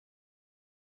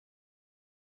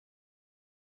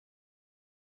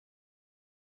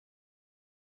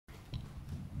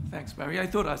Thanks, Barry. I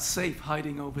thought I was safe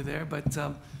hiding over there, but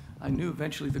I knew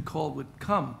eventually the call would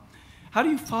come. How do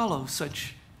you follow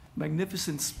such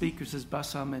magnificent speakers as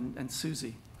Bassam and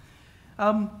Susie?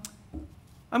 I'm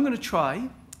going to try.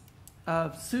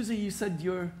 Susie, you said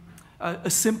you're a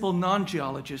simple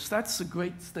non-geologist. That's a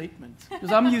great statement,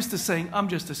 because I'm used to saying I'm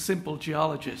just a simple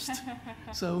geologist.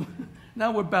 So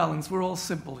now we're balanced. We're all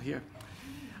simple here.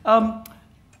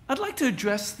 I'd like to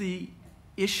address the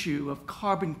issue of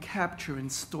carbon capture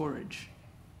and storage.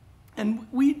 And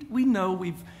we know,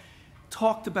 we've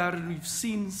talked about it, we've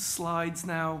seen slides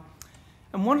now,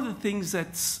 and one of the things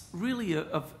that's really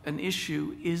of an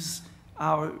issue is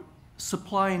our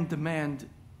supply and demand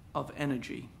of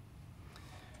energy.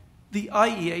 The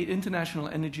IEA, International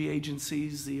Energy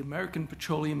Agencies, the American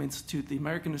Petroleum Institute, the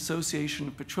American Association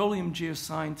of Petroleum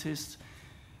Geoscientists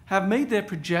have made their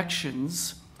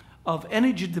projections of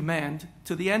energy demand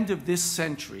to the end of this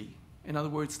century, in other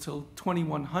words, till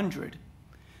 2100.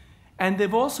 And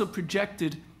they've also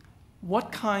projected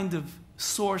what kind of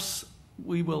source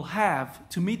we will have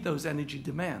to meet those energy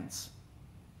demands.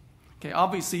 Okay,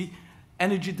 obviously,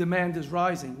 energy demand is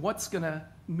rising. What's going to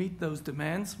meet those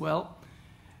demands? Well,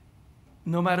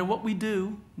 no matter what we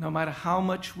do, no matter how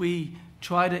much we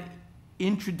try to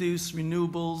introduce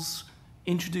renewables,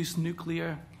 introduce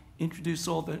nuclear, introduce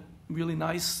all the really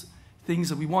nice things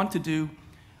that we want to do,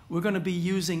 we're going to be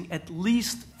using at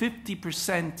least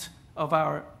 50% of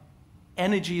our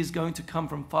energy is going to come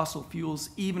from fossil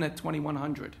fuels, even at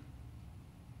 2100.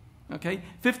 Okay,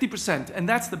 50%, and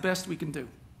that's the best we can do.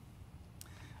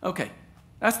 Okay,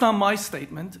 that's not my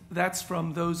statement, that's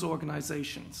from those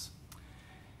organizations.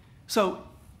 So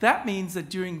that means that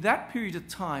during that period of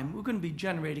time, we're going to be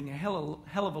generating a hell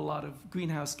of a lot of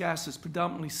greenhouse gases,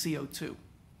 predominantly CO2.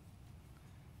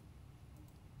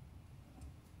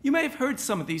 You may have heard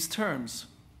some of these terms.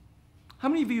 How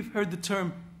many of you have heard the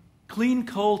term clean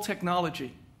coal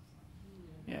technology?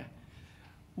 Yeah.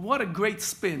 What a great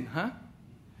spin, huh?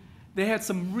 They had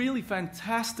some really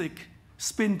fantastic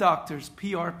spin doctors,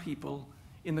 PR people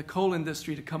in the coal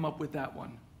industry to come up with that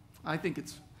one. I think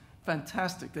it's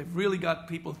fantastic. They've really got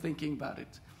people thinking about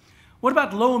it. What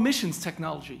about low emissions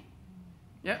technology?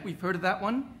 Yeah, we've heard of that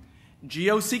one.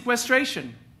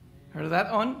 Geosequestration. Heard of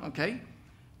that one? Okay.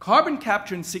 Carbon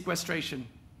capture and sequestration.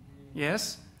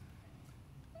 Yes.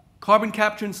 Carbon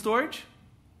capture and storage.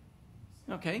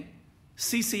 Okay.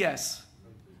 CCS.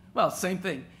 Well, same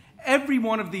thing. Every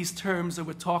one of these terms that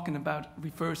we're talking about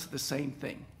refers to the same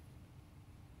thing.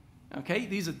 Okay?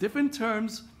 These are different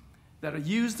terms that are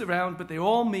used around, but they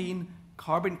all mean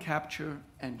carbon capture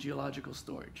and geological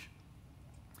storage.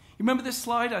 You remember this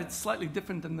slide? It's slightly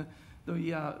different than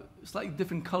the slightly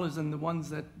different colors than the ones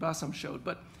that Bassam showed.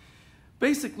 But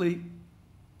basically,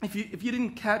 if you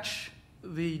didn't catch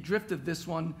the drift of this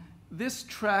one, this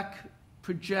track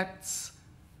projects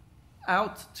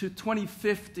out to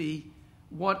 2050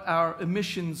 what our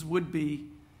emissions would be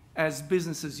as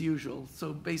business as usual.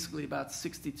 So basically about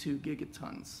 62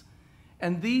 gigatons.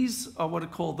 And these are what are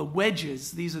called the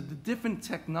wedges. These are the different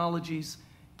technologies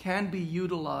can be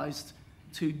utilized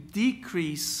to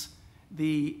decrease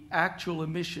the actual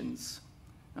emissions.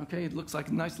 Okay, it looks like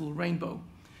a nice little rainbow.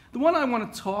 The one I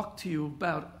want to talk to you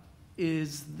about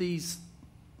is these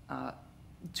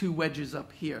two wedges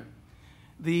up here.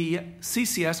 The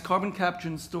CCS, carbon capture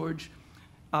and storage,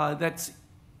 that's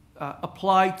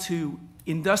applied to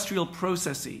industrial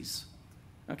processes.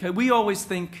 Okay, we always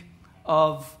think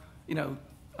of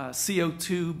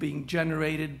CO2 being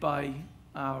generated by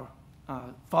our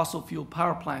fossil fuel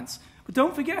power plants. But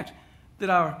don't forget that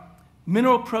our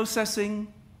mineral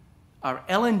processing, our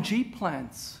LNG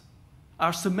plants,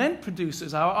 our cement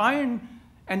producers, our iron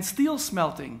and steel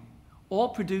smelting all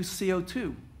produce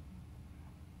CO2.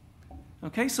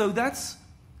 Okay, so that's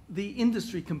the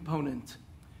industry component.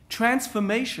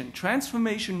 Transformation.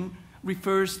 Transformation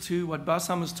refers to what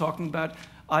Bassam was talking about,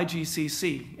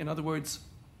 IGCC. In other words,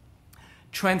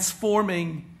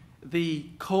 transforming the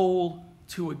coal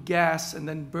to a gas and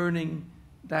then burning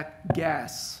that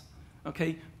gas.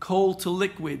 Okay, coal to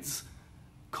liquids,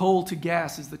 coal to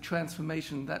gas is the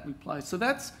transformation that applies. So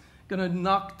that's going to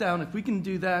knock down, if we can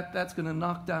do that, that's going to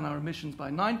knock down our emissions by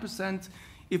 9%.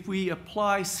 If we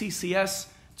apply CCS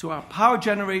to our power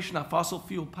generation, our fossil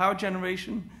fuel power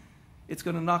generation, it's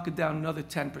going to knock it down another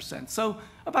 10%. So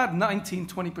about 19,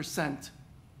 20%.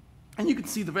 And you can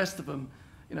see the rest of them,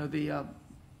 the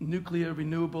nuclear,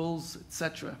 renewables,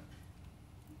 etc.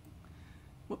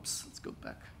 Whoops, let's go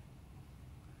back.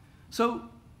 So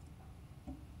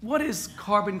what is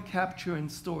carbon capture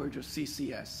and storage, or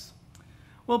CCS?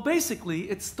 Well, basically,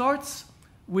 it starts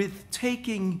with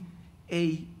taking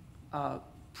a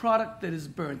product that is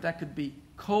burnt. That could be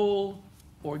coal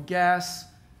or gas,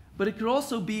 but it could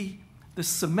also be the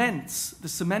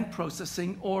cement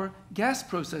processing or gas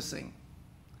processing.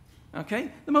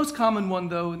 Okay? The most common one,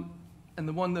 though, and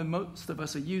the one that most of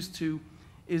us are used to,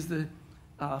 is the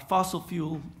fossil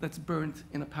fuel that's burnt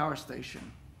in a power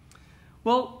station.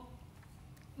 Well,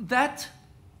 that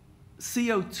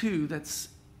CO2 that's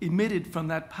emitted from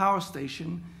that power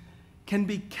station can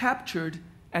be captured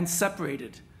and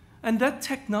separated. And that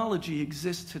technology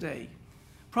exists today.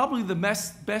 Probably the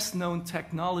best known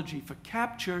technology for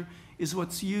capture is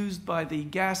what's used by the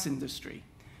gas industry.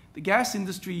 The gas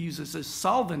industry uses a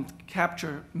solvent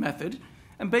capture method,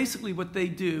 and basically what they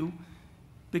do,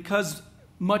 because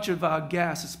much of our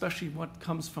gas, especially what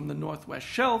comes from the Northwest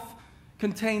Shelf,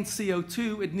 contains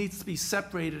CO2, it needs to be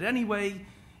separated anyway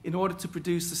in order to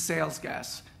produce the sales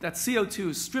gas. That CO2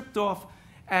 is stripped off,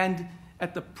 and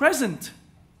at the present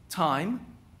time,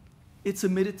 it's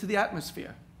emitted to the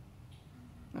atmosphere.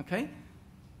 Okay?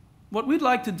 What we'd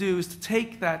like to do is to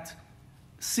take that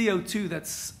CO2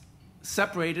 that's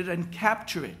separated and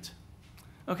capture it.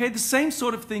 Okay? The same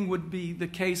sort of thing would be the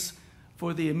case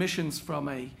for the emissions from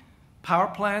a power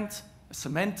plant, a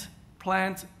cement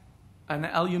plant, an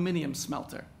aluminium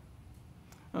smelter.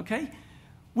 Okay?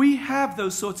 We have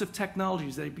those sorts of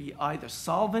technologies. They be either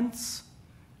solvents,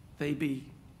 they be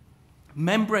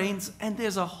membranes, and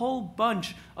there's a whole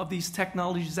bunch of these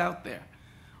technologies out there.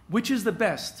 Which is the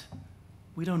best?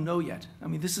 We don't know yet. I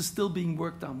mean, this is still being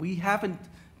worked on. We haven't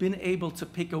been able to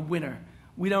pick a winner.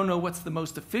 We don't know what's the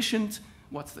most efficient,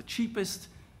 what's the cheapest.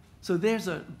 So there's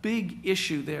a big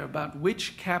issue there about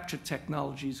which capture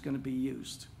technology is going to be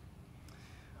used.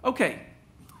 Okay,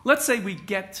 let's say we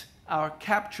get our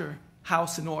capture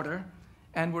house in order,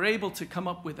 and we're able to come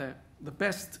up with the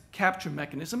best capture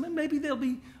mechanism, and maybe there'll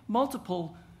be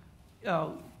multiple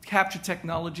capture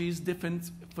technologies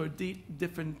for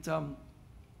different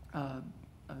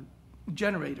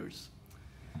generators.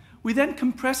 We then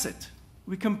compress it.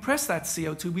 We compress that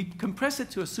CO2. We compress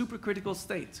it to a supercritical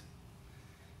state.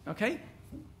 Okay?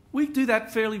 We do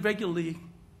that fairly regularly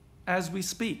as we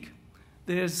speak.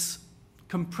 There's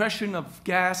compression of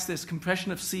gas, there's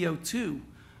compression of CO2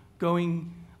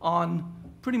 going on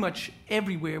pretty much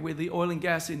everywhere where the oil and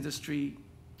gas industry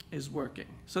is working.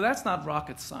 So that's not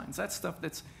rocket science. That's stuff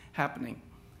that's happening.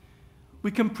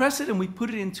 We compress it and we put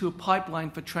it into a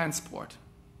pipeline for transport.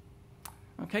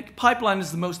 Okay? Pipeline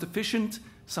is the most efficient.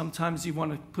 Sometimes you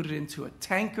want to put it into a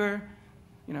tanker,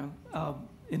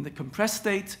 in the compressed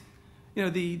state.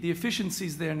 The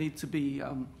efficiencies there need to be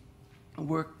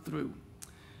worked through.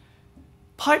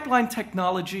 Pipeline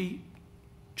technology,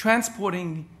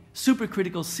 transporting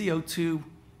supercritical CO2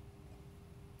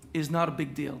 is not a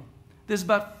big deal. There's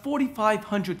about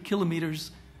 4,500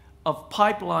 kilometers of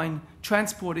pipeline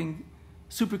transporting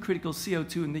supercritical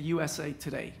CO2 in the USA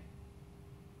today.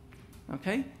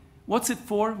 Okay? What's it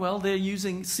for? Well, they're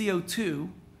using CO2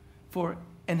 for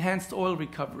enhanced oil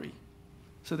recovery.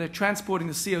 So they're transporting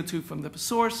the CO2 from the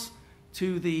source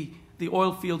to the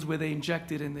oil fields where they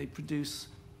inject it and they produce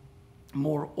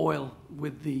more oil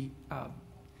with the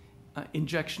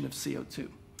injection of CO2.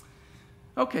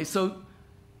 Okay, so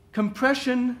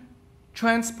compression,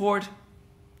 transport,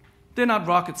 they're not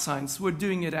rocket science. We're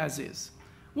doing it as is.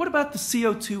 What about the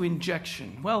CO2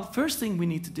 injection? Well, first thing we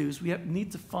need to do is we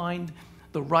need to find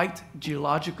the right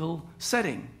geological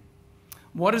setting.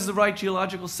 What is the right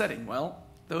geological setting? Well,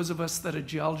 those of us that are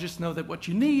geologists know that what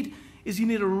you need is you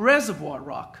need a reservoir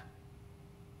rock.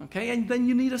 Okay, and then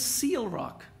you need a seal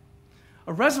rock.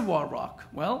 A reservoir rock,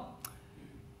 well,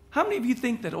 how many of you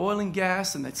think that oil and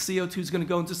gas and that CO2 is going to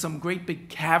go into some great big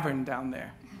cavern down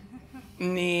there?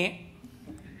 Nah.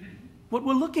 What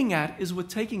we're looking at is we're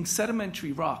taking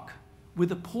sedimentary rock with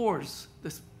the pores,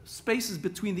 the spaces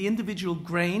between the individual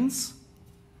grains,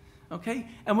 okay?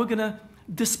 And we're going to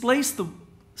displace the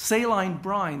saline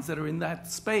brines that are in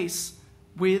that space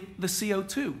with the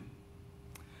CO2.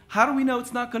 How do we know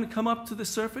it's not going to come up to the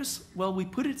surface? Well, we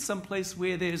put it someplace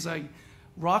where there's a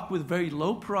rock with very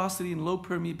low porosity and low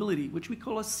permeability, which we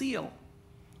call a seal,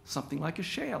 something like a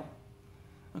shale.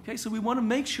 Okay, so we want to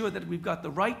make sure that we've got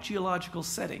the right geological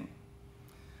setting.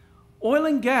 Oil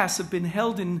and gas have been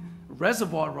held in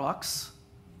reservoir rocks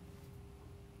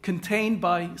contained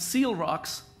by seal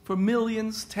rocks for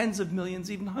millions, tens of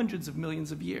millions, even hundreds of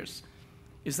millions of years.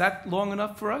 Is that long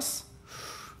enough for us?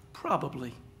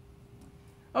 Probably.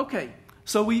 Okay,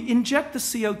 so we inject the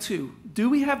CO2. Do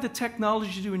we have the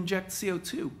technology to inject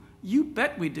CO2? You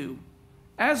bet we do.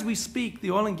 As we speak,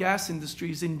 the oil and gas industry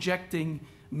is injecting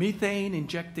methane,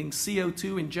 injecting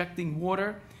CO2, injecting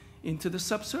water into the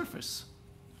subsurface.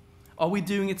 Are we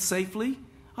doing it safely?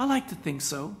 I like to think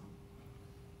so.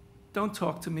 Don't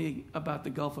talk to me about the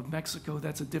Gulf of Mexico.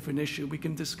 That's a different issue. We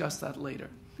can discuss that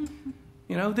later.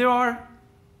 You know, there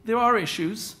are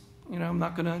issues. You know, I'm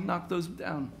not going to knock those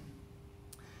down.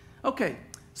 Okay,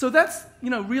 so that's,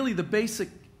 you know, really the basic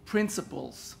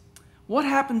principles. What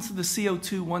happens to the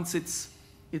CO2 once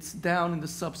it's down in the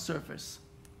subsurface?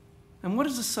 And what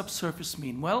does the subsurface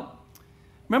mean? Well,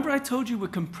 remember I told you we're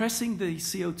compressing the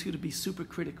CO2 to be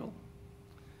supercritical.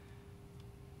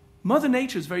 Mother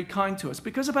Nature is very kind to us.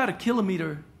 Because about 1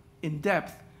 kilometer in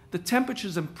depth, the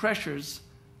temperatures and pressures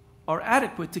are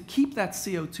adequate to keep that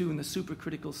CO2 in the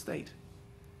supercritical state.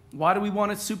 Why do we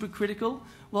want it supercritical?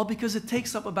 Well, because it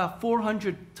takes up about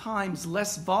 400 times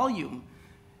less volume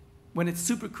when it's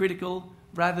supercritical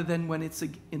rather than when it's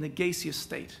in a gaseous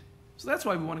state. So that's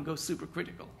why we want to go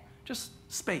supercritical. Just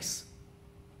space.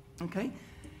 Okay?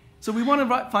 So we want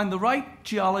to find the right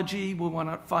geology, we want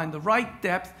to find the right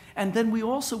depth, and then we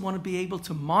also want to be able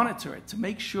to monitor it, to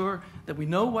make sure that we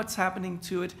know what's happening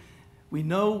to it, we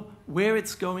know where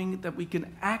it's going, that we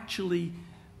can actually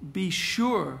be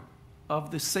sure of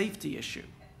the safety issue.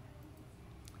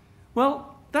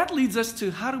 Well, that leads us to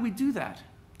how do we do that?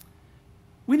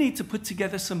 We need to put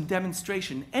together some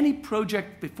demonstration. Any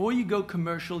project, before you go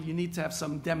commercial, you need to have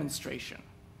some demonstration.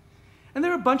 And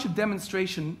there are a bunch of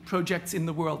demonstration projects in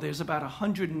the world. There's about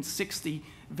 160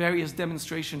 various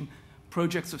demonstration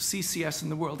projects of CCS in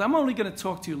the world. I'm only going to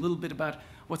talk to you a little bit about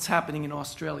what's happening in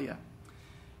Australia.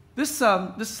 This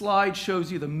slide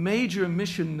shows you the major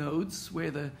emission nodes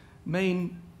where the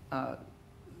main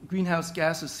greenhouse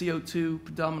gases, CO2,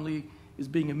 predominantly is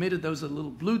being emitted. Those are the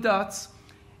little blue dots.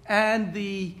 And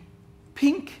the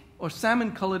pink or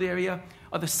salmon-colored area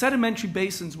are the sedimentary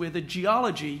basins where the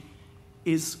geology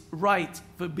is right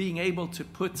for being able to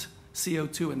put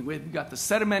CO2 in. Where we've got the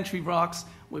sedimentary rocks,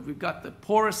 where we've got the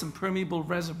porous and permeable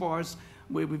reservoirs,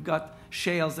 where we've got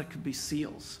shales that could be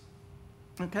seals.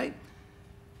 Okay?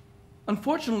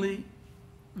 Unfortunately,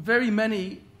 very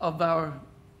many of our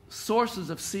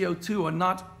sources of CO2 are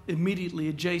not immediately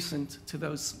adjacent to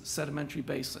those sedimentary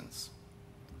basins.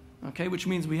 Okay? Which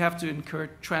means we have to incur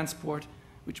transport,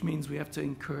 which means we have to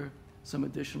incur some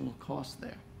additional cost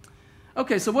there.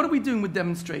 Okay, so what are we doing with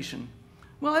demonstration?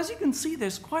 Well, as you can see,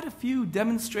 there's quite a few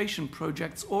demonstration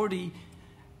projects already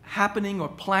happening or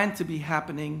planned to be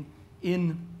happening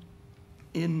in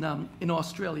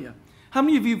Australia. How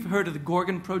many of you have heard of the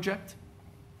Gorgon project?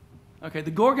 Okay,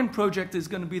 the Gorgon project is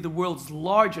going to be the world's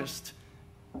largest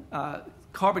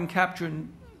carbon capture and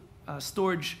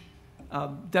storage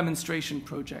demonstration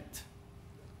project.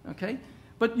 Okay?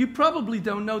 But you probably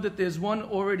don't know that there's one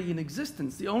already in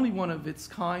existence, the only one of its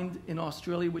kind in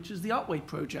Australia, which is the Otway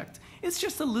project. It's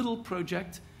just a little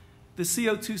project. The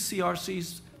CO2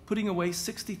 CRC's putting away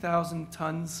 60,000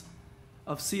 tons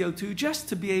of CO2 just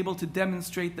to be able to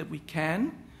demonstrate that we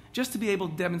can, just to be able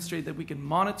to demonstrate that we can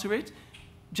monitor it,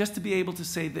 just to be able to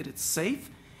say that it's safe,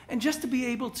 and just to be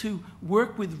able to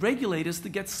work with regulators to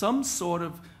get some sort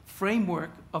of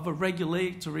framework of a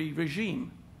regulatory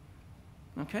regime.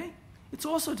 Okay? It's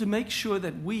also to make sure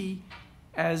that we,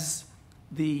 as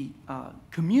the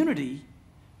community,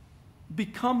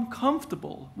 become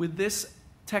comfortable with this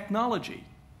technology.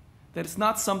 That it's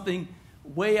not something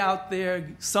way out there,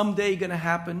 someday going to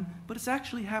happen, but it's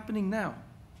actually happening now.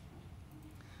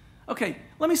 Okay,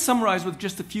 let me summarize with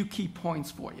just a few key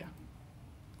points for you.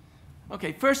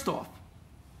 Okay, first off,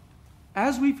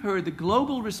 as we've heard, the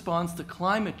global response to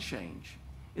climate change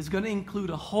is going to include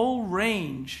a whole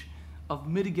range of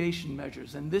mitigation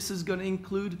measures, and this is going to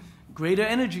include greater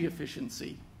energy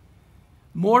efficiency,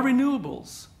 more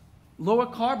renewables, lower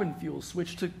carbon fuels,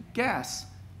 switch to gas,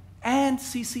 and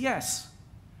CCS.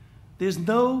 There's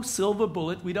no silver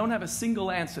bullet. We don't have a single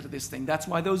answer to this thing. That's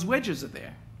why those wedges are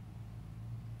there.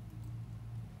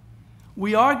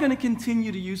 We are going to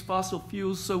continue to use fossil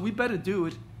fuels, so we better do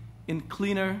it in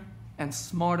cleaner and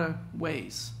smarter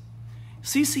ways.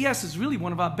 CCS is really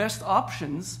one of our best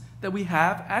options that we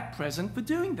have at present for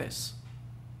doing this.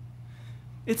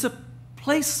 It's a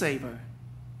place saver.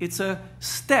 It's a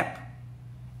step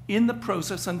in the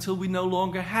process until we no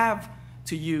longer have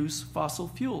to use fossil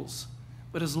fuels.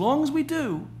 But as long as we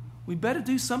do, we better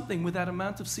do something with that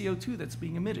amount of CO2 that's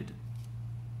being emitted.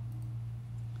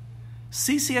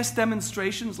 CCS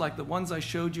demonstrations like the ones I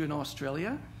showed you in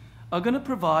Australia are going to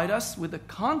provide us with the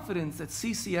confidence that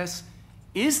CCS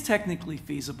is technically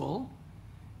feasible.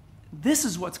 This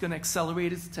is what's going to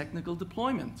accelerate its technical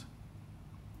deployment.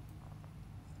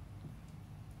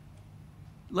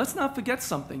 Let's not forget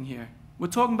something here. We're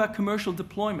talking about commercial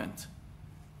deployment.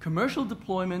 Commercial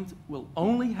deployment will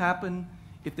only happen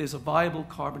if there's a viable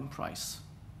carbon price.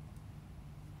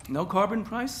 No carbon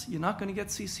price, you're not going to get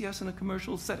CCS in a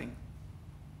commercial setting.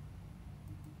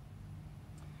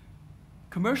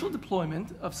 Commercial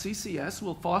deployment of CCS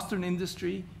will foster an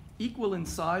industry equal in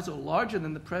size or larger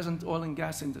than the present oil and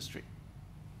gas industry.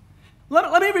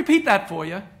 Let me repeat that for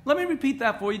you. Let me repeat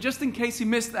that for you, just in case you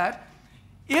missed that.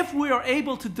 If we are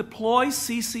able to deploy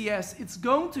CCS, it's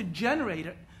going to generate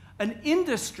an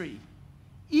industry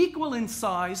equal in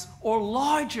size or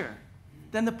larger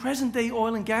than the present-day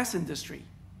oil and gas industry.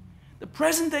 The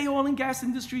present-day oil and gas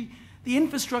industry, the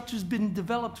infrastructure has been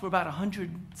developed for about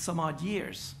 100 some odd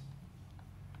years.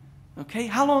 Okay,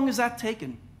 how long has that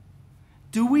taken?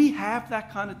 Do we have that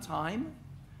kind of time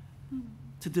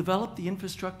to develop the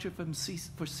infrastructure for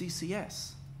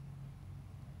CCS?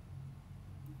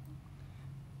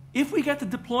 If we get the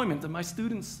deployment, and my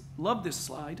students love this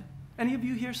slide. Any of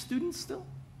you here students still?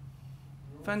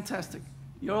 Fantastic.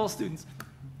 You're all students.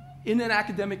 In an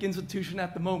academic institution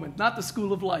at the moment, not the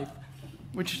School of Life,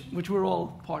 which we're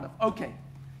all part of. Okay.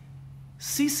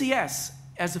 CCS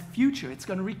as a future, it's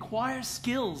going to require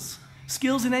skills.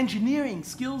 Skills in engineering,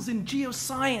 skills in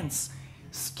geoscience,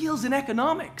 skills in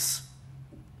economics,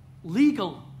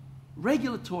 legal,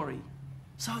 regulatory.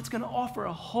 So it's going to offer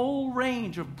a whole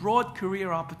range of broad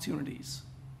career opportunities.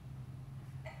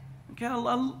 Okay,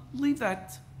 I'll leave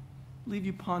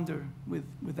you ponder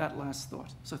with that last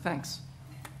thought. So thanks.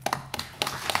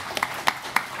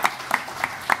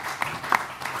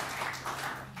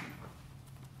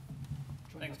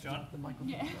 Thanks, John.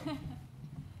 Yeah.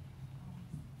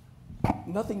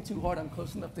 Nothing too hard, I'm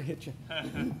close enough to hit you.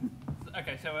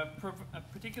 Okay, so a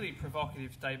particularly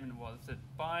provocative statement was that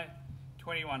by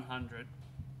 2100,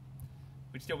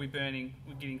 we'd still be getting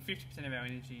 50% of our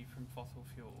energy from fossil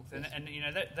fuels. Yes. And you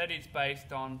know, that is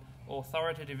based on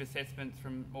authoritative assessments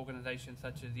from organisations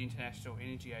such as the International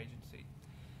Energy Agency.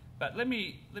 But let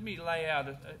me lay out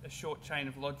a short chain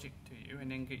of logic to you and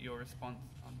then get your response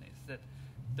on this. That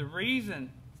the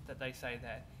reason that they say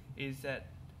that is that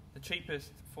the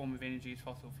cheapest form of energy is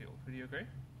fossil fuels. Would you agree?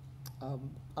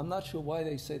 I'm not sure why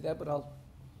they say that, but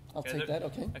I'll take that,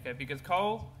 okay. Okay, because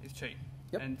coal is cheap.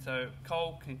 Yep. And so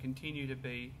coal can continue to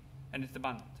be, and it's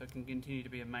abundant, so it can continue to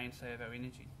be a mainstay of our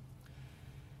energy.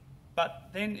 But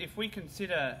then if we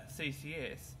consider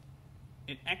CCS,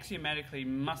 it axiomatically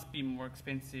must be more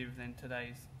expensive than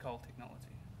today's coal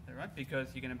technology, is that right? Because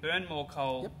you're going to burn more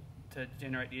coal Yep. to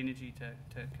generate the energy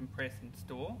to compress and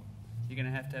store. You're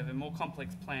going to have a more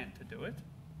complex plant to do it.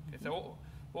 Okay, so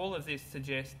all of this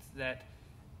suggests that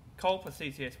coal plus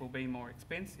CCS will be more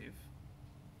expensive.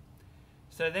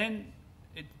 So then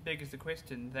it begs the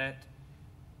question that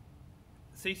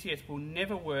CCS will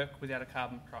never work without a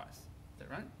carbon price. Is that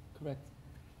right? Correct.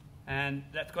 And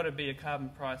that's got to be a carbon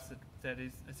price that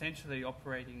is essentially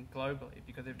operating globally,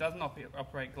 because if it doesn't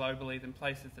operate globally, then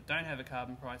places that don't have a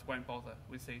carbon price won't bother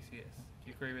with CCS. Do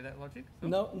you agree with that logic?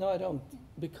 No, I don't.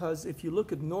 Because if you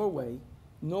look at Norway,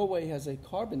 Norway has a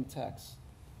carbon tax,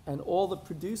 and all the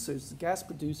producers, the gas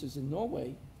producers in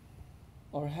Norway,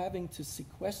 are having to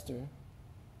sequester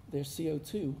their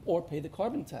CO2 or pay the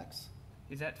carbon tax.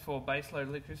 Is that for baseload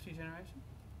electricity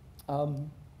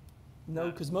generation?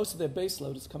 No, because most of their base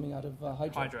load is coming out of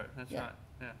hydro. Hydro, that's right.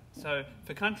 Yeah. So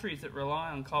for countries that rely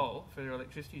on coal for their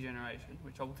electricity generation,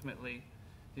 which ultimately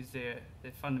is their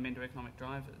fundamental economic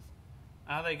drivers,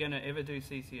 are they going to ever do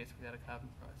CCS without a carbon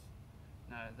price?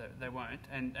 No, they won't,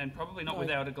 and probably not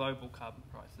without a global carbon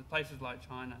price. There's places like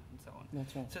China and so on.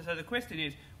 That's right. So the question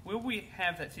is, will we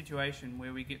have that situation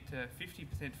where we get to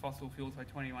 50% fossil fuels by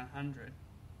 2100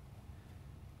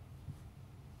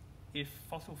 if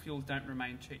fossil fuels don't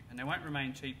remain cheap? And they won't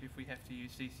remain cheap if we have to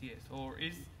use CCS. Or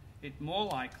is it more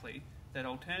likely that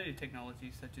alternative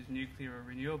technologies such as nuclear or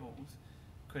renewables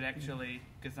could actually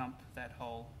gazump that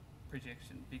whole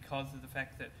projection because of the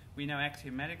fact that we know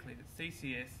axiomatically that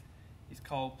CCS is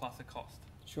coal plus a cost?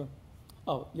 Sure.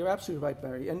 Oh, you're absolutely right,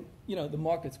 Barry. And, you know, the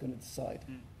market's going to decide.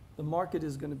 The market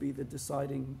is going to be the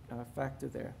deciding factor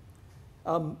there.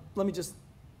 Let me just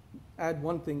add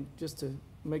one thing just to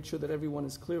make sure that everyone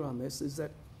is clear on this, is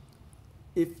that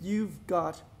if you've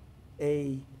got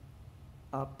a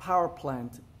power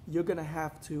plant, you're going to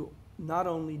have to not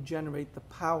only generate the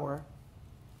power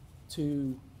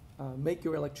to make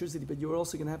your electricity, but you're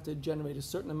also going to have to generate a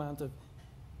certain amount of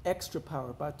extra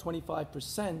power, about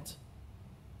 25%,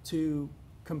 to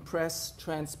compress,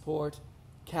 transport,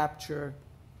 capture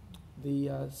the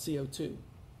CO2.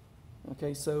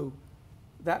 Okay, so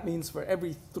that means for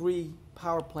every 3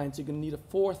 power plants, you're going to need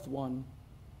a 4th one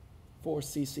for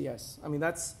CCS. I mean,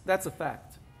 that's a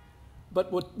fact.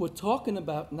 But what we're talking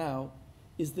about now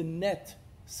is the net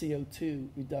CO2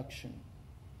 reduction.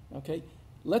 Okay,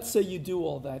 let's say you do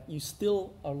all that, you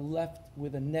still are left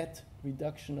with a net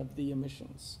reduction of the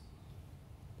emissions.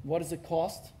 What does it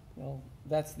cost? Well,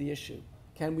 that's the issue.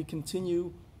 Can we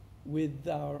continue with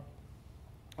our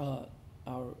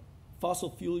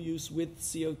fossil fuel use with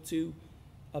CO2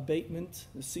 abatement,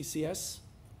 the CCS,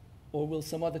 or will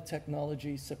some other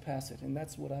technology surpass it? And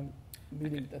that's what I'm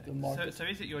meaning that the market... So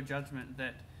is it your judgment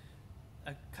that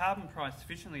a carbon price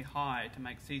sufficiently high to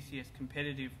make CCS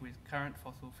competitive with current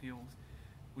fossil fuels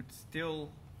would still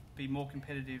be more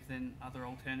competitive than other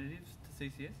alternatives to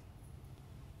CCS?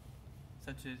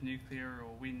 Such as nuclear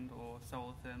or wind or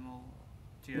solar thermal,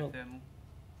 geothermal?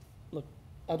 Well, look,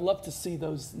 I'd love to see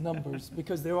those numbers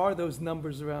because there are those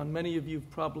numbers around. Many of you have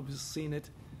probably seen it.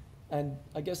 And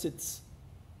I guess it's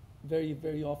very,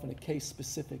 very often a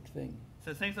case-specific thing.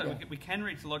 So it seems like we can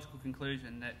reach the logical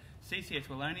conclusion that CCS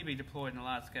will only be deployed on a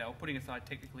large scale, putting aside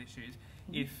technical issues,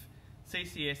 if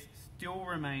CCS still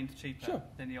remains cheaper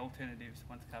than the alternatives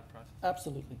once carbon prices.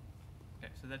 Absolutely.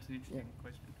 Okay, so that's an interesting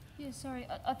question. Yeah, sorry.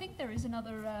 I think there is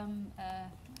another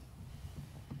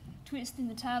twist in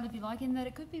the tail, if you like, in that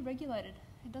it could be regulated.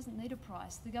 It doesn't need a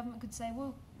price. The government could say,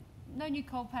 well, no new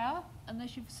coal power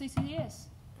unless you have CCS.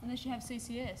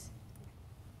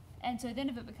 And so then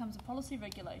if it becomes a policy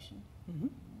regulation,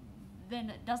 then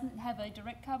it doesn't have a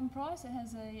direct carbon price, it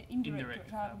has an indirect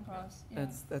carbon price. Yeah.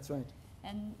 That's right.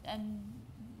 And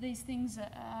these things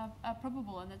are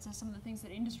probable, and that's some of the things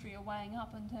that industry are weighing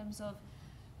up in terms of,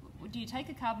 do you take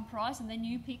a carbon price and then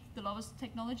you pick the lowest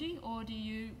technology, or do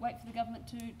you wait for the government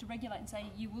to regulate and say,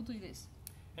 you will do this?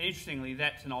 And interestingly,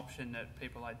 that's an option that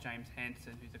people like James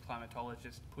Hansen, who's a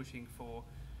climatologist, pushing for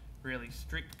really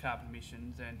strict carbon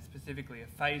emissions and specifically a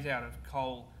phase out of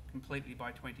coal completely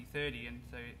by 2030. And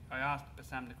so I asked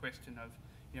Bassam the question of,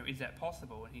 is that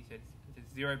possible? And he said there's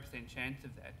 0% chance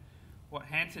of that. What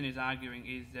Hansen is arguing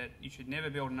is that you should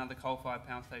never build another coal-fired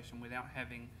power station without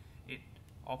having it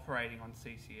operating on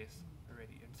CCS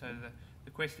already. And so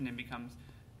the question then becomes,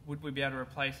 would we be able to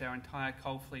replace our entire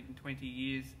coal fleet in 20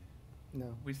 years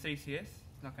with CCS?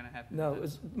 It's not going to happen. No,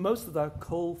 most of our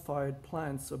coal-fired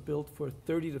plants are built for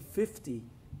 30 to 50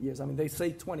 years. I mean, they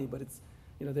say 20, but it's,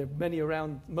 there are many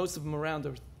around, most of them around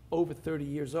are over 30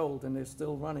 years old, and they're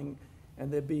still running,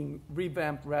 and they're being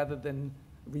revamped rather than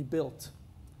rebuilt.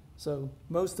 So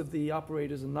most of the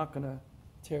operators are not going to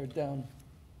tear it down.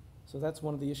 So that's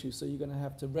one of the issues. So you're going to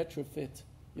have to retrofit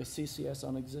your CCS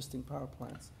on existing power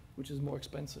plants, which is more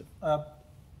expensive.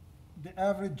 The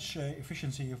average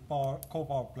efficiency of coal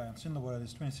power plants in the world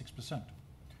is 26%.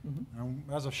 And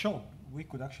as I've shown, we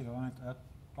could actually run it at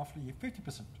roughly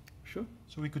 50%. Sure.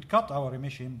 So we could cut our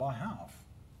emission by half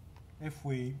if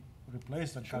we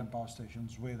replace the current power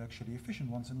stations with actually efficient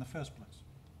ones in the first place.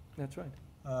 That's right.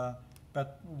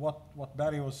 But what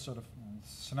Barry was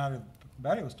scenario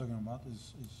Barry was talking about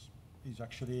is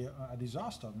actually a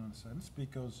disaster in a sense,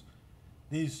 because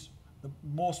the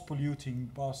most polluting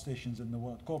power stations in the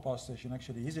world, coal power station,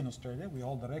 actually is in Australia. We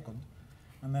hold the record.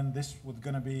 And then this was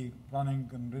going to be running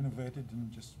and renovated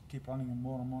and just keep running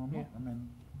more and more and more. I mean,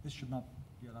 this should not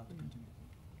be allowed to continue.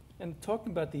 And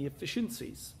talking about the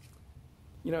efficiencies,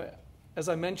 as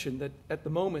I mentioned, that at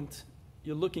the moment,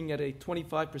 you're looking at a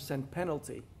 25%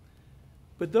 penalty.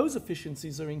 But those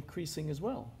efficiencies are increasing as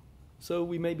well. So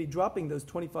we may be dropping those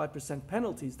 25%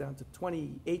 penalties down to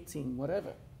 20, 18,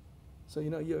 whatever. So,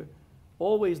 you're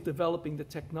always developing the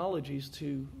technologies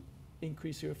to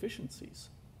increase your efficiencies.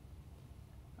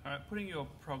 All right, putting your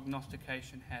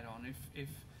prognostication hat on, if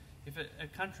a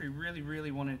country really,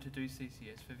 really wanted to do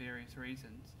CCS for various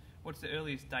reasons, what's the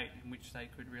earliest date in which they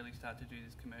could really start to do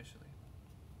this commercially?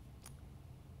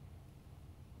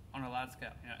 On a large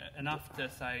scale, enough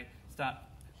to say, start,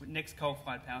 next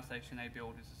coal-fired power station they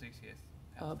build is a CCS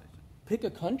power station. Pick a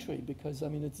country, because,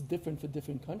 it's different for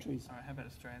different countries. All right, how about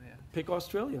Australia? Pick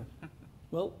Australia.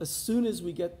 Well, as soon as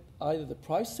we get either the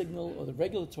price signal or the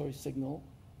regulatory signal,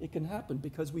 it can happen,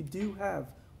 because we do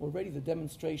have already the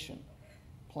demonstration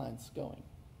plants going.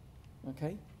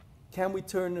 Okay? Can we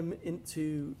turn them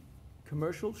into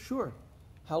commercial? Sure.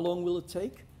 How long will it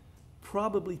take?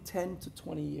 Probably 10 to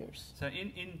 20 years. So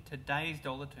in today's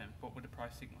dollar terms, what would the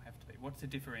price signal have to be? What's the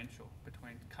differential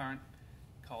between current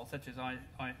coal, such as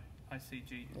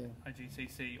IGCC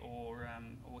or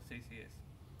CCS?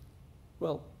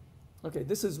 Well, okay,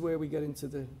 this is where we get into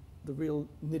the real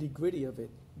nitty-gritty of it,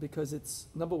 because it's,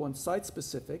 number one,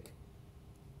 site-specific,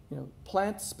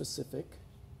 plant-specific.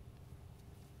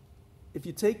 If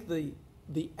you take the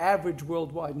average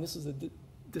worldwide, and this is a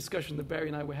discussion that Barry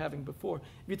and I were having before,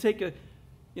 if you take a,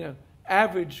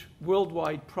 average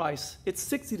worldwide price, it's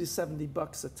 $60 to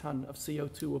 $70 a ton of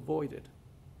CO2 avoided.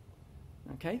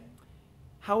 Okay?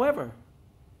 However,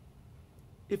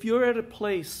 if you're at a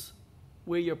place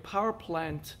where your power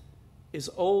plant is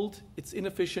old, it's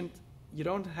inefficient, you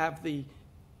don't have the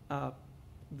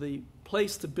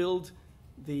place to build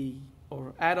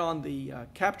or add on the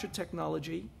capture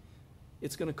technology,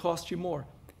 it's going to cost you more.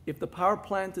 If the power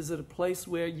plant is at a place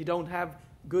where you don't have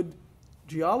good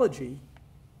geology,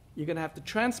 you're going to have to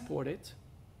transport it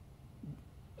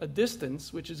a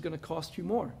distance, which is going to cost you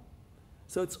more.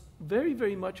 So it's very,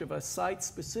 very much of a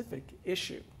site-specific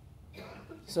issue.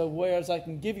 So whereas I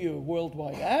can give you a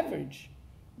worldwide average,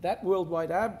 that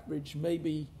worldwide average may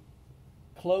be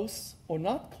close or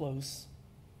not close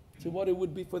to what it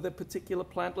would be for the particular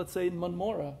plant, let's say in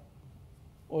Munmora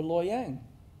or Loy Yang.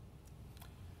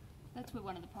 That's where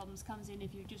one of the problems comes in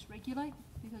if you just regulate,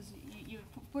 because you're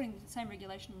putting the same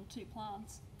regulation on two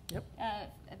plants. Yep.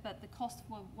 But the cost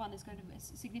for one is going to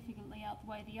significantly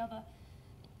outweigh the other.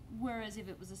 Whereas if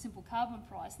it was a simple carbon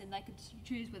price, then they could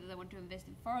choose whether they want to invest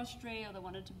in forestry or they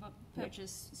wanted to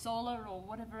purchase solar or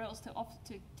whatever else to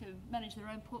manage their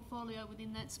own portfolio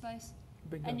within that space.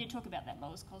 Bingo. And you talk about that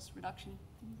lowest cost reduction.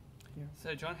 Yeah.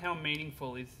 So, John, how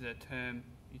meaningful is the term,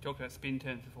 you talked about spin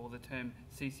terms before, the term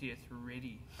CCS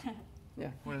ready? Yeah.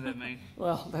 What does that mean?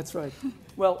 Well, that's right.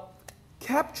 Well,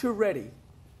 capture ready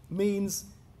means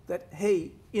that,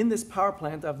 hey, in this power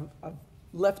plant, I've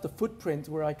left a footprint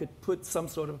where I could put some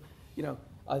sort of,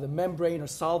 either membrane or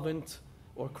solvent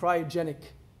or cryogenic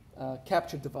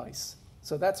capture device.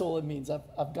 So that's all it means.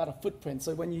 I've got a footprint.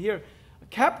 So when you hear a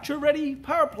capture ready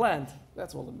power plant,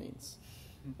 that's all it means.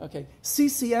 Okay,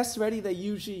 CCS ready, they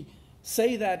usually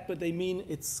say that, but they mean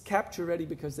it's capture ready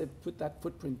because they've put that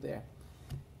footprint there.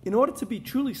 In order to be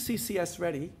truly CCS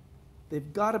ready,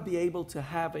 they've got to be able to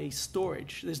have a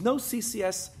storage. There's no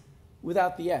CCS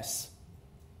without the S,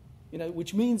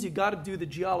 which means you got to do the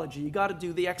geology, you got to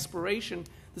do the exploration,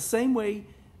 the same way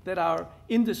that our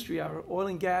industry, our oil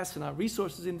and gas and our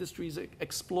resources industry is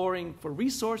exploring for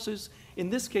resources.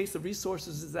 In this case, the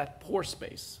resources is that pore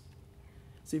space.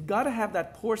 So you've got to have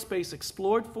that pore space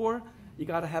explored for, you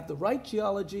got to have the right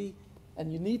geology,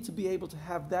 and you need to be able to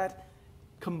have that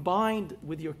combined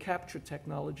with your capture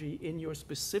technology in your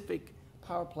specific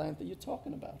power plant that you're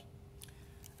talking about.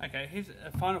 Okay, here's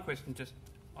a final question just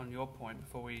on your point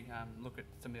before we look at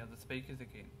some of the other speakers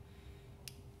again.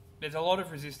 There's a lot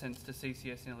of resistance to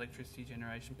CCS in electricity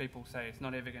generation. People say it's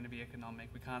not ever going to be economic,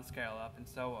 we can't scale up and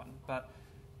so on. But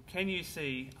can you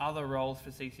see other roles for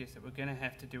CCS that we're going to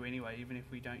have to do anyway, even if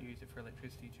we don't use it for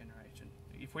electricity generation?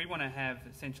 If we want to have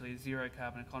essentially a zero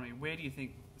carbon economy, where do you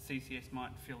think CCS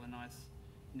might fill a nice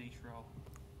niche role?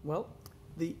 Well,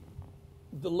 the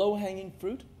low-hanging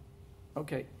fruit,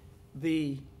 okay,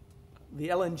 the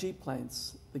LNG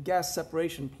plants, the gas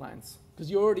separation plants, because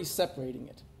you're already separating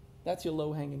it. That's your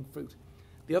low-hanging fruit.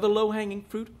 The other low-hanging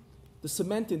fruit, the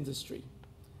cement industry.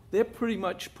 They're pretty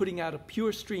much putting out a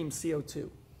pure stream CO2.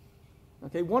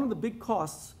 Okay, one of the big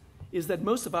costs is that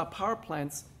most of our power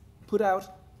plants put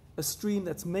out a stream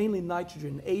that's mainly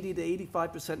nitrogen, 80 to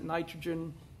 85%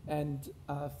 nitrogen and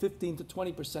 15 to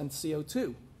 20%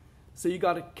 CO2. So you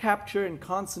got to capture and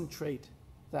concentrate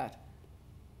that.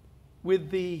 With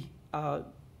the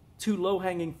two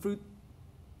low-hanging fruit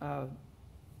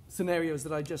scenarios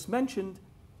that I just mentioned,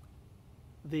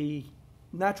 the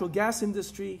natural gas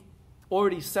industry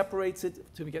already separates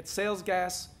it to get sales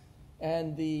gas,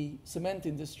 and the cement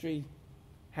industry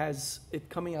has it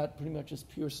coming out pretty much as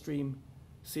pure stream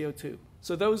CO2.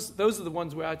 So those are the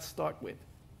ones where I'd start with.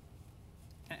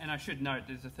 And I should note,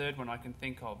 there's a third one I can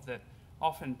think of, that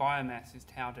often biomass is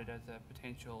touted as a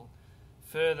potential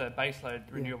further baseload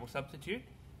renewable substitute.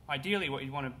 Ideally, what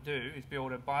you'd want to do is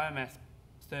build a biomass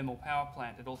thermal power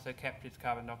plant that also captures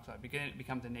carbon dioxide, because it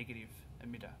becomes a negative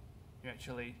emitter. You're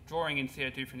actually drawing in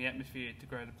CO2 from the atmosphere to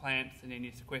grow the plants, and then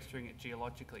you're sequestering it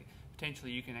geologically.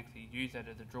 Potentially, you can actually use that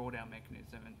as a drawdown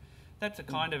mechanism, and that's a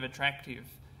kind of attractive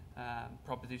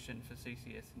proposition for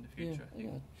CCS in the future. Yeah,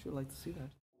 I'd sure like to see that.